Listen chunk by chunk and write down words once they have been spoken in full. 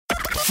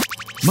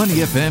Money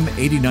FM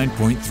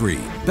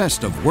 89.3,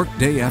 best of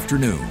workday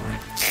afternoon.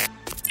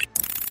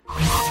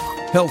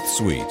 Health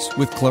Suites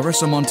with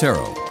Clarissa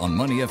Montero on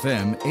Money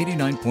FM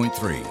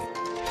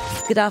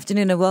 89.3. Good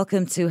afternoon and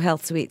welcome to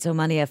Health Suites on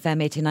Money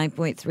FM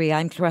 89.3.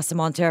 I'm Clarissa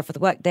Montero for the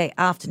workday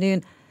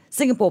afternoon.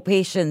 Singapore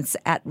patients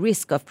at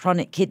risk of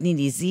chronic kidney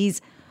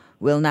disease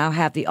will now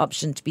have the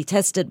option to be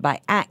tested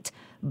by ACT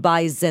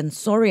by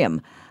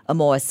Zensorium, a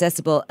more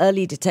accessible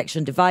early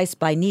detection device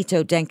by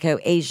Nito Denko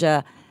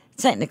Asia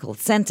Technical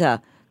Centre,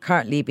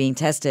 currently being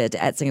tested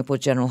at Singapore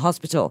General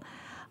Hospital.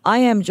 I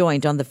am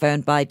joined on the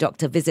phone by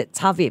Dr. Vizit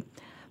Tavib,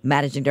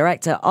 Managing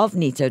Director of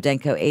Nito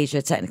Denko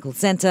Asia Technical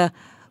Centre,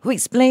 who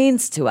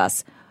explains to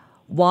us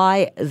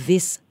why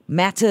this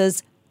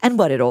matters and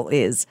what it all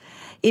is.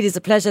 It is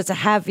a pleasure to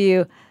have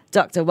you,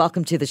 Doctor.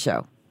 Welcome to the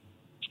show.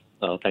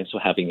 Thanks for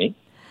having me.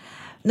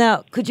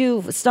 Now, could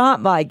you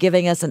start by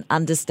giving us an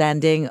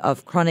understanding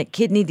of chronic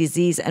kidney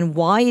disease and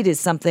why it is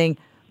something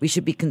we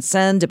should be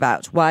concerned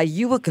about, why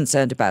you were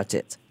concerned about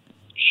it?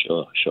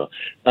 Sure.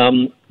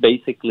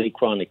 Basically,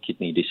 chronic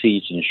kidney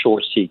disease, in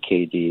short,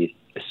 CKD,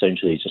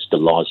 essentially just the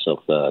loss of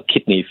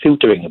kidney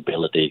filtering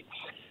ability.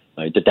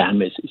 The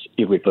damage is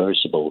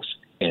irreversible,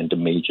 and the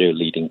major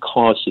leading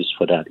causes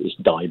for that is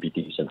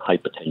diabetes and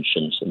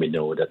hypertension. So we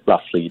know that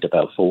roughly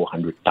about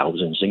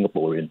 400,000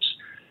 Singaporeans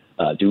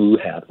do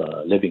have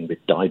living with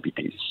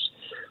diabetes.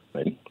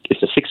 Right?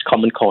 It's the sixth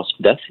common cause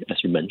of death,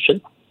 as you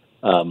mentioned.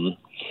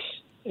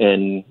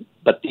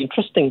 But the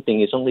interesting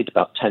thing is only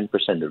about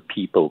 10% of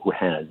people who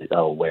have it are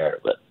aware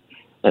of it.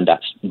 And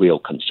that's real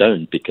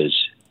concern because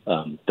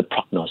the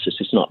prognosis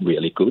is not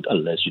really good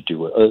unless you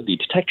do early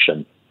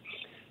detection.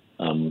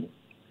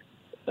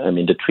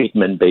 The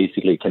treatment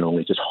basically can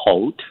only just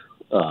halt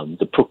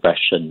the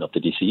progression of the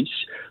disease,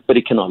 but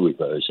it cannot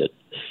reverse it.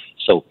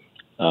 So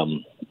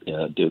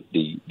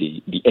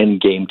the end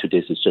game to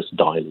this is just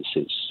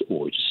dialysis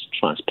or just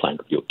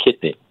transplant of your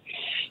kidney.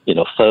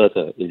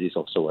 Further, it is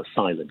also a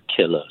silent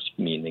killer,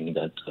 meaning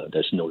that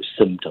there's no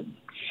symptom.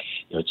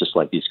 Just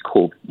like these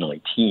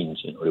COVID-19s,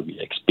 that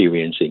we're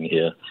experiencing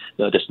here,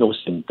 there's no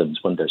symptoms.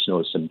 When there's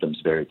no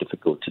symptoms, very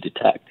difficult to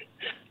detect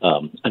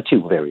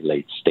until very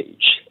late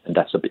stage, and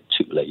that's a bit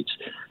too late.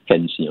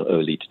 Hence,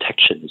 early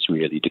detection is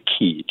really the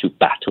key to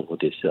battle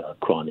this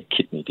chronic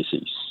kidney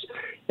disease,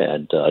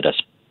 and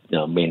that's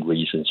main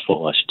reasons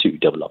for us to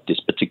develop this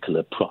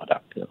particular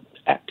product,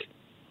 ACT.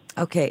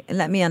 Okay, and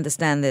let me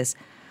understand this.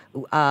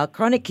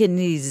 Chronic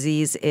kidney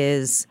disease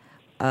is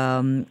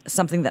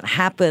something that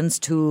happens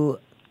to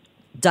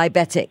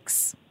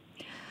diabetics,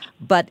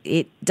 but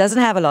it doesn't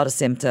have a lot of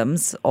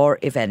symptoms, or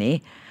if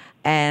any,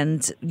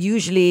 and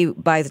usually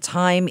by the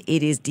time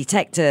it is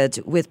detected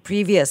with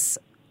previous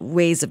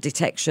ways of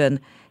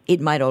detection,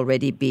 it might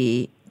already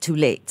be too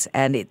late,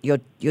 and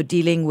you're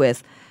dealing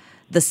with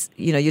this.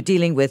 You're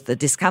dealing with the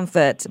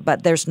discomfort,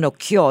 but there's no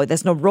cure.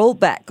 There's no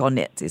rollback on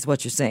it, is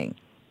what you're saying.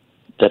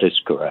 That is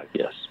correct.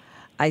 Yes.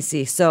 I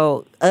see.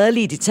 So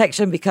early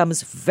detection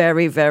becomes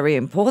very, very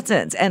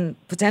important and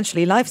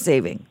potentially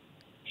life-saving.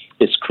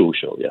 It's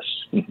crucial, yes.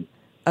 Mm-hmm.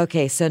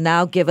 Okay, so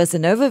now give us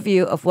an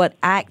overview of what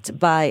ACT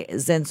by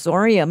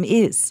Zensorium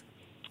is.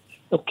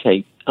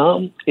 Okay.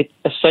 It's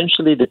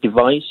essentially the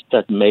device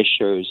that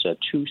measures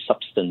two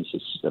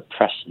substances'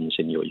 presence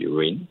in your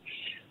urine.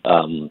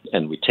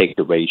 And we take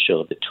the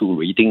ratio of the two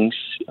readings.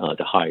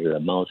 The higher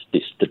amount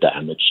is the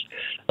damage,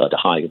 the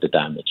higher the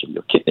damage of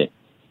your kidney.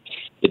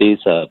 It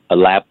is a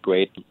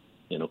lab-grade,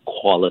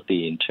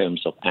 quality in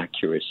terms of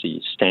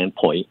accuracy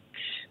standpoint.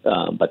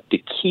 But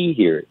the key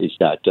here is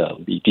that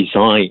we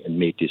design and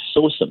make this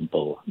so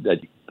simple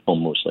that you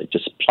almost like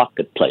just plug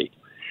and play.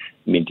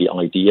 The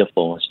idea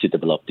for us to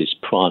develop this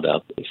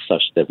product is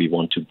such that we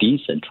want to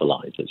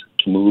decentralize it,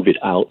 to move it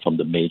out from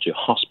the major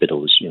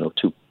hospitals,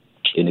 to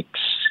clinics,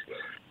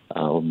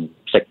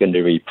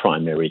 secondary,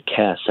 primary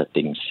care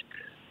settings,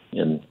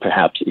 and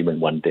perhaps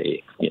even one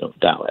day,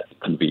 down at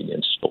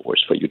convenience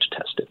stores for you to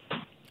test it.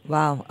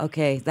 Wow.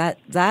 Okay.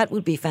 That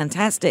would be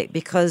fantastic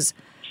because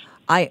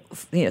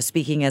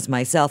speaking as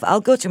myself, I'll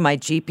go to my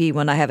GP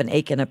when I have an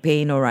ache and a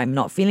pain or I'm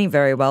not feeling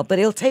very well, but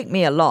it'll take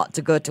me a lot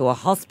to go to a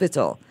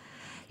hospital.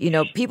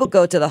 People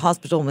go to the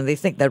hospital when they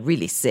think they're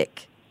really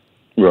sick.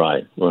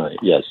 Right.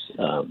 Yes.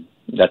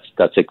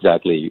 That's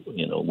exactly,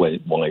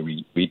 why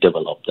we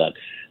developed that.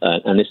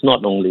 And it's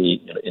not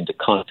only in the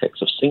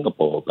context of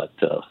Singapore, but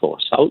for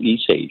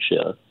Southeast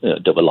Asia,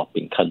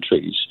 developing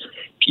countries,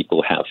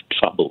 people have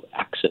trouble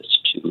access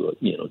to,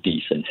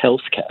 decent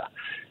health care.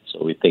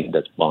 So we think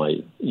that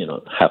by,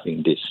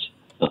 having this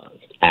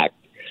act,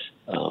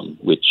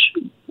 which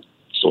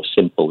so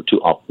simple to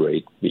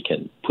operate, we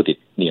can put it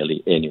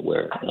nearly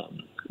anywhere,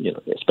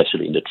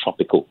 especially in the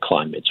tropical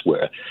climates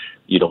where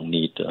you don't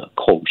need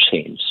cold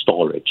chain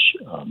storage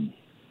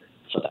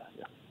for that.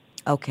 Yeah.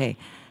 Okay.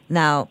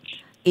 Now,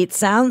 it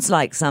sounds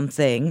like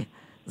something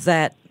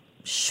that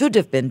should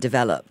have been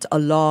developed a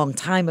long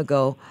time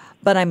ago,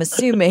 but I'm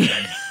assuming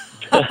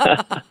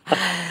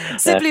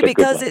simply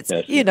because it's,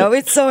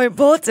 it's so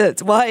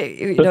important. Why,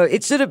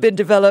 it should have been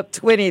developed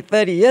 20,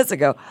 30 years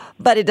ago,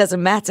 but it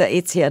doesn't matter.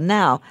 It's here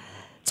now.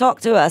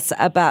 talk to us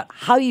about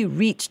how you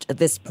reached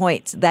this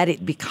point that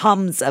it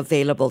becomes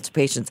available to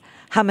patients.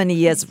 How many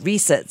years of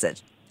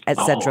research,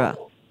 etc.?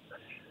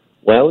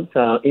 Well,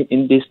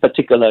 in this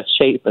particular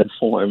shape and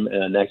form,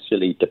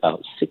 actually it's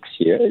about 6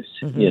 years,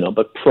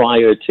 but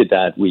prior to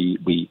that,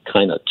 we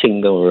kind of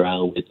tingle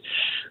around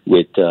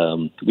with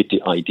the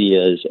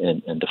ideas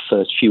and the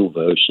first few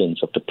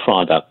versions of the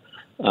product.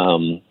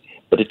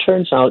 But it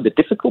turns out the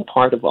difficult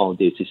part of all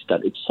this is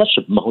that it's such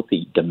a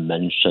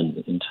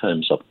multi-dimension in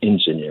terms of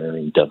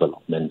engineering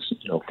developments,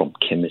 from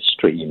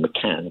chemistry,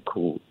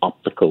 mechanical,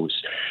 opticals.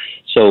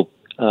 So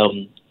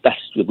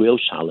that's the real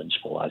challenge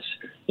for us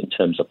in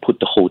terms of put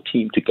the whole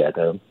team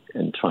together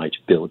and try to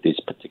build this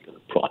particular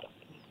product.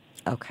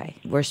 Okay.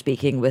 We're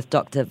speaking with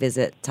Dr.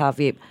 Vizit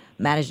Tawib,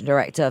 Managing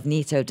Director of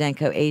Nitto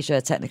Denko Asia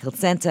Technical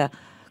Center.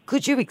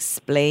 Could you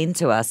explain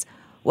to us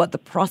what the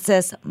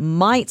process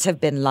might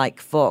have been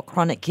like for a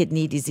chronic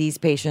kidney disease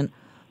patient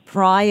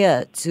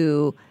prior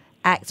to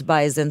ACT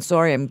by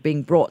Sensorium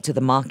being brought to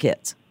the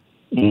market?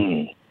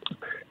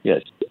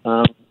 Yes.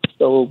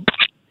 So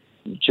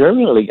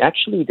generally,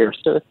 actually, there are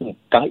certain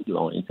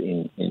guidelines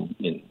in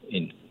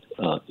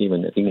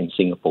even I think in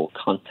Singapore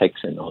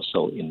context and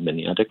also in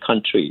many other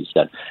countries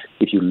that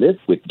if you live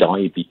with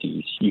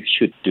diabetes, you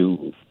should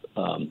do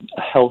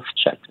a health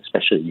check,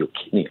 especially your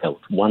kidney health,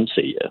 once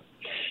a year.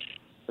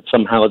 But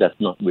somehow that's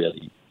not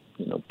really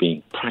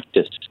being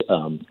practiced,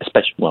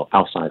 especially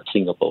outside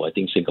Singapore. I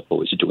think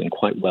Singapore is doing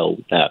quite well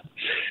with that.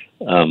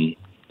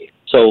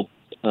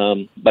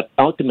 But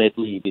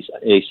ultimately, this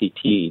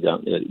ACT,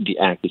 the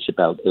Act is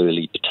about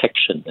early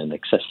detection and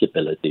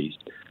accessibility.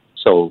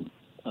 So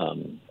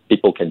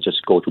people can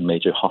just go to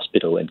major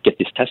hospital and get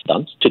this test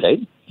done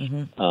today.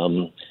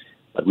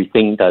 But we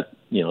think that,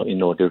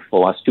 in order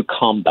for us to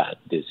combat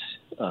this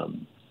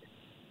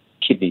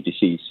kidney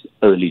disease,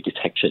 early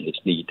detection is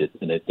needed.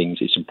 And I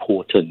think it's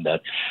important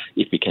that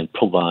if we can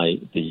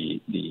provide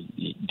the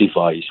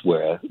device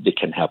where they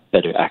can have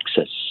better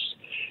access,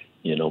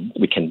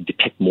 we can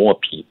detect more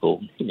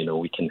people,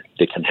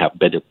 they can have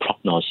better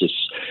prognosis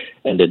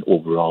and then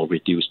overall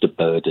reduce the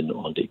burden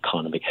on the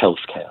economic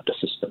healthcare the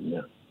system.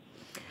 Yeah.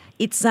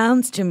 It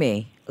sounds to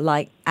me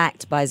like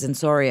ACT by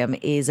Sensorium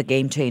is a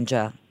game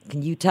changer.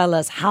 Can you tell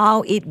us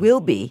how it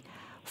will be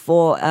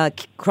for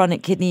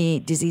chronic kidney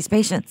disease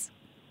patients?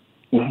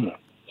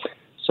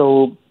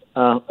 So,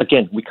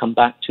 again, we come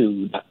back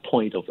to that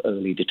point of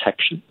early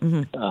detection,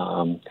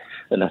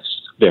 and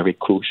that's very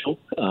crucial.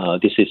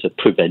 This is a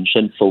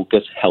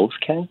prevention-focused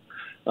healthcare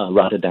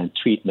rather than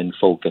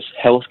treatment-focused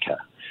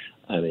healthcare.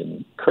 I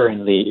mean,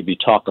 currently, if you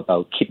talk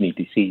about kidney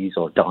disease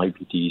or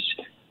diabetes,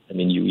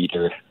 you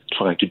either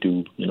try to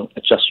do,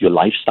 adjust your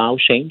lifestyle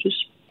changes,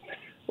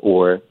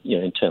 or,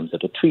 in terms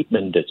of the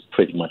treatment, that's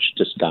pretty much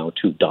just down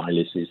to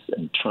dialysis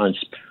and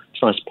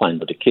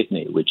transplant of the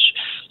kidney, which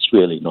is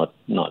really not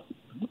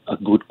a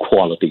good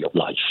quality of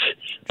life,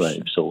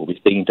 right? So we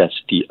think that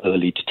the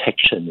early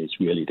detection is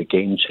really the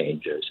game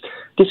changers.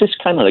 This is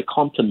kind of like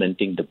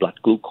complementing the blood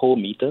glucose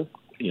meter,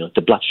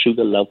 the blood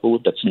sugar level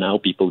that's now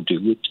people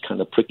do. It's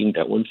kind of pricking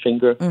their own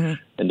finger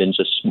and then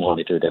just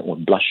monitor their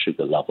own blood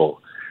sugar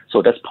level.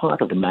 So that's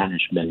part of the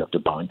management of the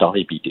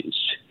diabetes.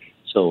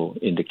 So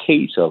in the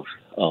case of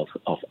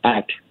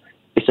ACT,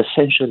 it's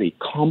essentially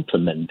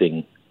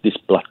complementing this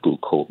blood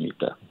glucose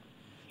meter.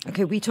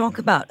 Okay, we talk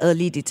about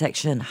early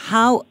detection.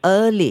 How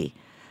early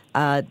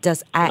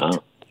does ACT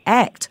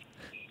act?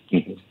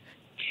 This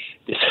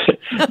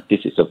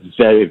is a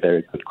very,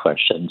 very good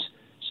question.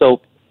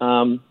 So,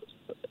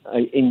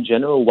 in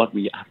general, what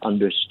we have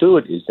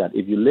understood is that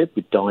if you live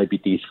with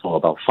diabetes for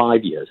about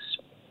 5 years,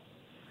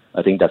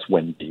 I think that's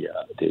when the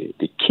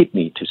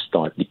kidney to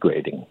start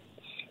degrading.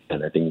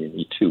 And I think you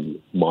need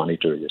to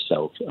monitor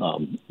yourself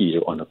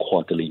either on a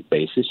quarterly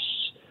basis.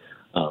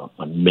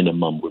 A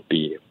minimum would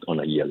be on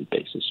a yearly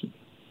basis.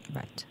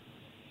 Right.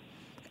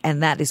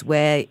 And that is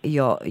where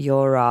your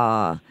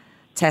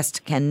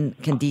test can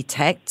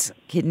detect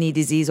kidney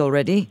disease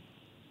already?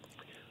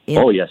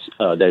 Oh, yes.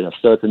 There's a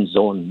certain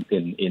zone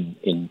in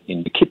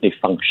the kidney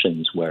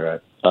functions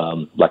where,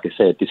 like I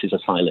said, this is a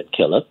silent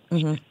killer.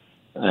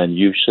 And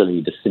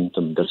usually the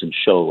symptom doesn't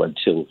show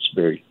until it's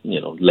very,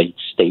 late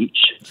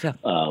stage. Sure.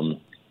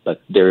 But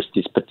there's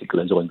this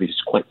particular zone which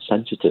is quite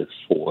sensitive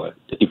for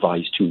the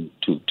device to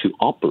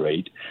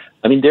operate.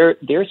 I mean,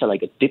 there's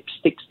like a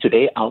dipsticks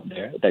today out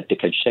there that they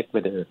can check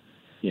whether,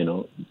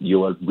 you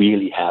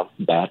really have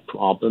bad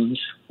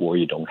problems or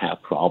you don't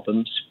have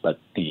problems. But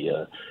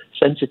the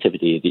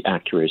sensitivity, the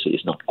accuracy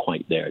is not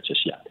quite there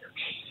just yet.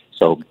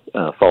 So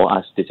for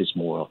us, this is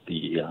more of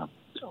the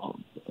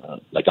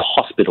like a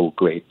hospital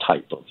grade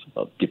type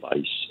of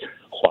device,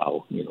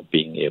 while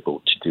being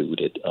able to do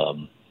it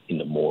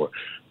in a more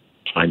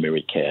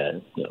primary care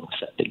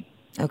setting.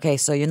 Okay,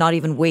 so you're not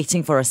even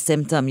waiting for a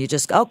symptom. You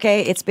just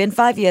it's been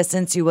 5 years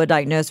since you were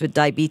diagnosed with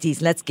diabetes.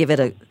 Let's give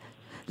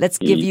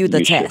you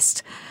the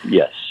test.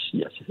 Yes.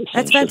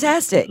 That's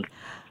fantastic.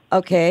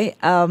 Okay.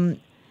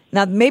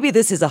 Now maybe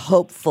this is a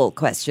hopeful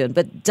question,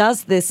 but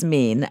does this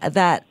mean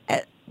that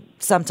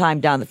sometime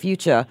down the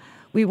future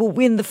we will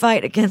win the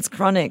fight against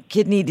chronic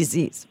kidney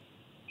disease?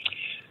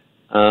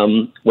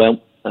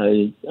 Well,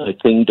 I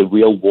think the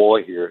real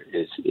war here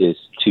is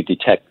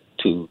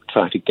to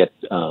try to get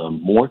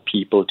more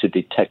people to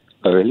detect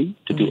early,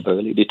 to do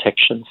early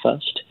detection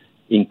first,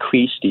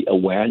 increase the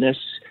awareness.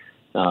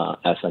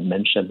 As I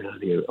mentioned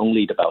earlier,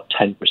 only about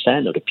 10%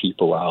 of the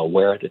people are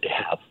aware that they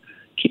have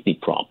kidney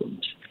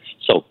problems.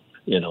 So,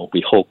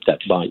 we hope that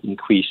by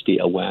increase the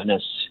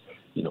awareness,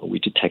 we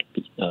detect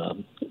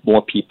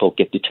more people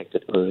get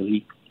detected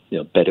early,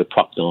 better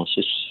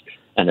prognosis,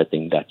 and I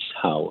think that's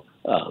how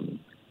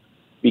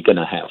we're going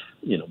to have,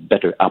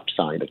 better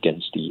upside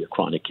against the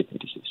chronic kidney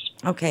disease.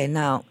 Okay,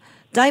 now,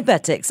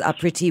 diabetics are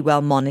pretty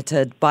well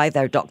monitored by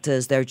their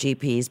doctors, their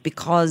GPs,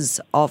 because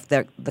of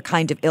the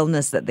kind of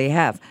illness that they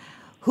have.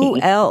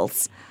 Who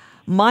else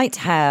might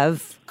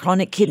have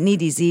chronic kidney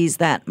disease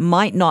that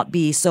might not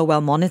be so well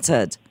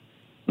monitored?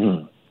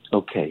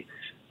 Okay.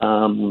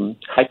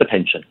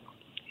 Hypertension.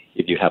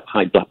 If you have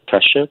high blood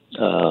pressure,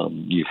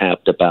 you have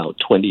about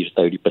 20 to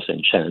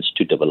 30% chance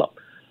to develop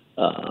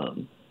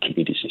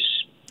kidney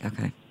disease.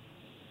 Okay.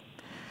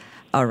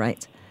 All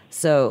right.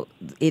 So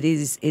it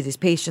is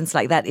patients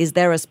like that. Is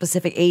there a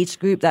specific age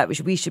group that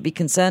we should be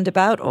concerned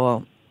about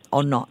or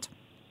not?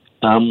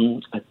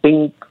 I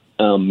think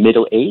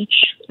middle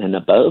age and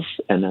above,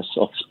 and as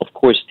of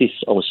course this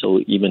also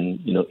even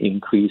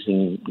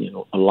increasing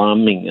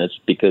alarming us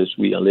because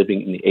we are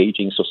living in the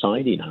aging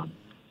society now.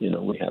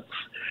 We have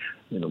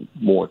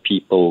more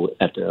people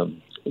at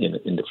in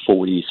the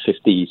 40s,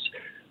 50s.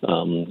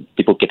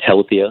 People get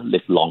healthier,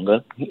 live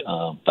longer,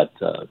 but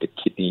the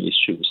kidney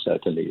issue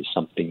certainly is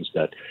some things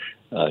that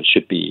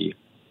should be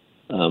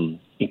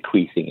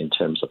increasing in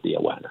terms of the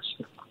awareness.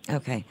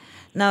 Okay.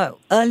 Now,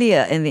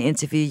 earlier in the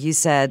interview, you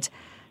said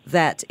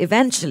that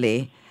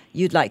eventually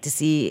you'd like to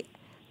see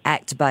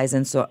ACT by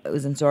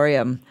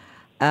Zensorium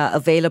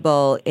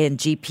available in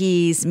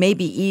GPs,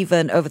 maybe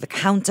even over the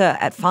counter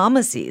at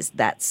pharmacies.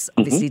 That's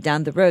obviously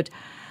down the road.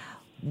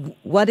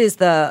 What is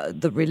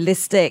the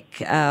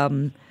realistic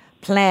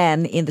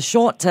plan in the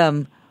short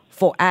term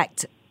for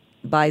ACT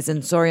by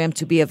Zensorium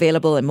to be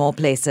available in more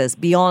places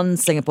beyond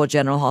Singapore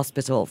General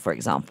Hospital, for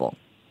example?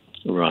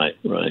 Right.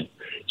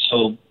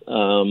 So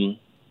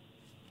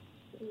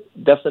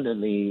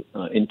definitely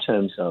in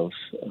terms of,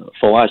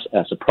 for us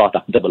as a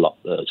product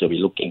developer, so we're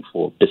looking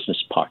for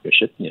business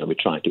partnership. We're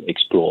trying to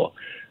explore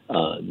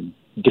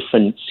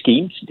different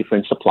schemes,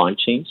 different supply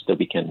chains that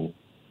we can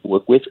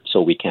work with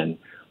so we can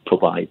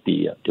provide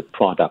the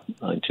product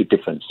into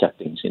different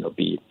settings,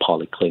 be it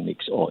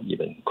polyclinics or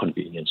even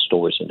convenience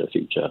stores in the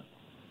future.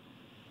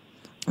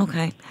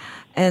 Okay.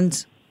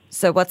 And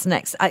so what's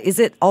next? Is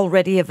it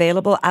already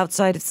available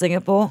outside of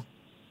Singapore?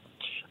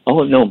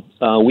 Oh, no.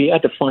 We're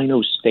at the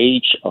final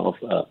stage of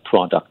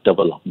product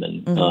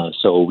development.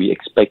 So we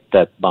expect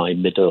that by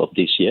middle of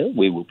this year,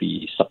 we will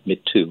be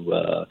submit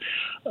to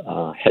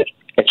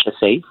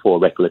HSA for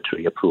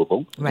regulatory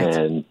approval. Right.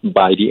 And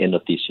by the end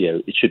of this year,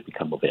 it should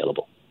become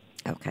available.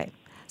 Okay.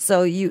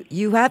 So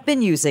you have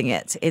been using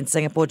it in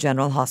Singapore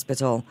General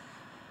Hospital.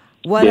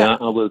 They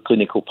are our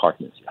clinical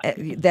partners.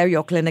 They're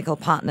your clinical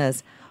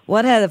partners.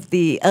 What have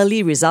the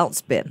early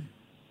results been?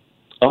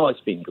 Oh,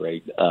 it's been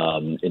great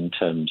in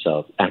terms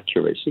of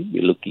accuracy.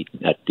 We're looking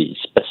at the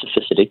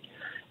specificity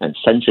and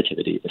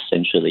sensitivity,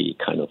 essentially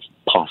kind of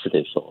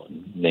positive or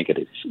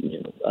negative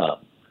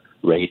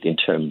rate in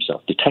terms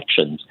of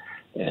detections.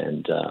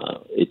 And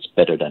it's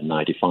better than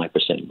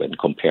 95% when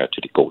compared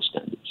to the gold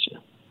standards. Yeah.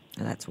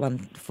 That's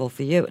wonderful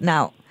for you.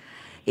 Now,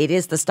 it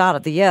is the start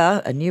of the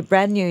year,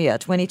 brand new year,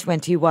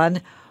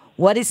 2021.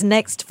 What is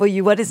next for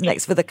you? What is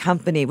next for the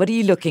company? What are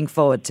you looking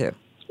forward to?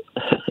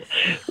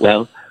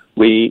 Well,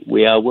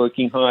 we are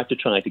working hard to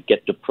try to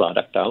get the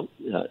product out.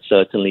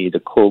 Certainly, the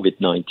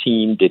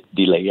COVID-19 did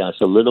delay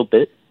us a little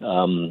bit,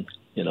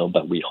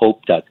 but we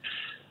hope that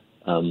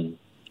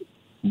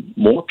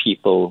more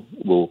people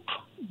will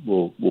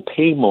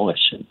pay more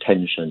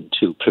attention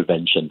to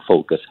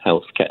prevention-focused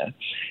healthcare,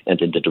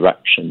 and in the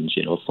directions,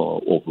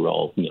 for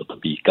overall,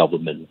 the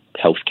government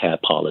healthcare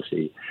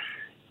policy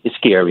is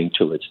gearing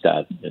towards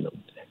that,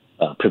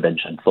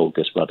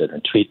 prevention-focused rather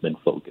than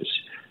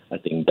treatment-focused. I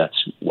think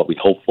that's what we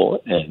hope for,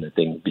 and I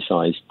think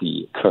besides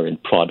the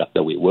current product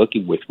that we're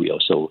working with, we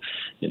also,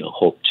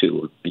 hope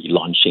to be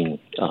launching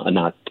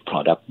another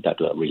product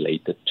that are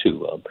related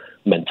to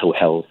mental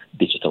health,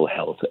 digital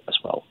health as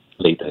well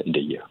later in the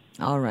year.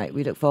 All right.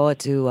 We look forward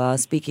to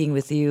speaking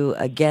with you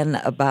again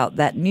about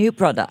that new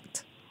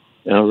product.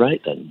 All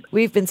right, then.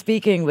 We've been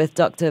speaking with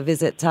Dr.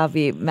 Vizit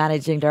Tavi,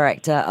 Managing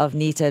Director of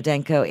Nitto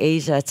Denko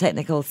Asia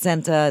Technical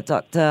Center.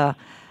 Dr.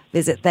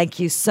 Vizit, thank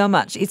you so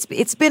much.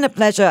 It's been a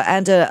pleasure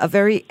and a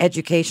very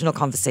educational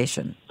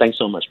conversation. Thanks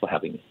so much for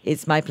having me.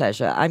 It's my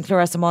pleasure. I'm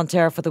Clarissa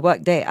Montero for the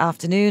Workday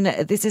Afternoon.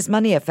 This is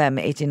Money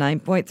FM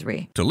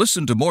 89.3. To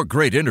listen to more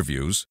great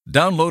interviews,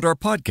 download our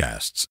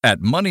podcasts at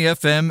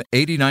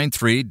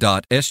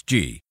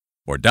moneyfm893.sg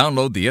or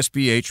download the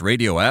SPH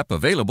radio app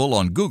available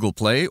on Google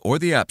Play or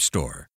the App Store.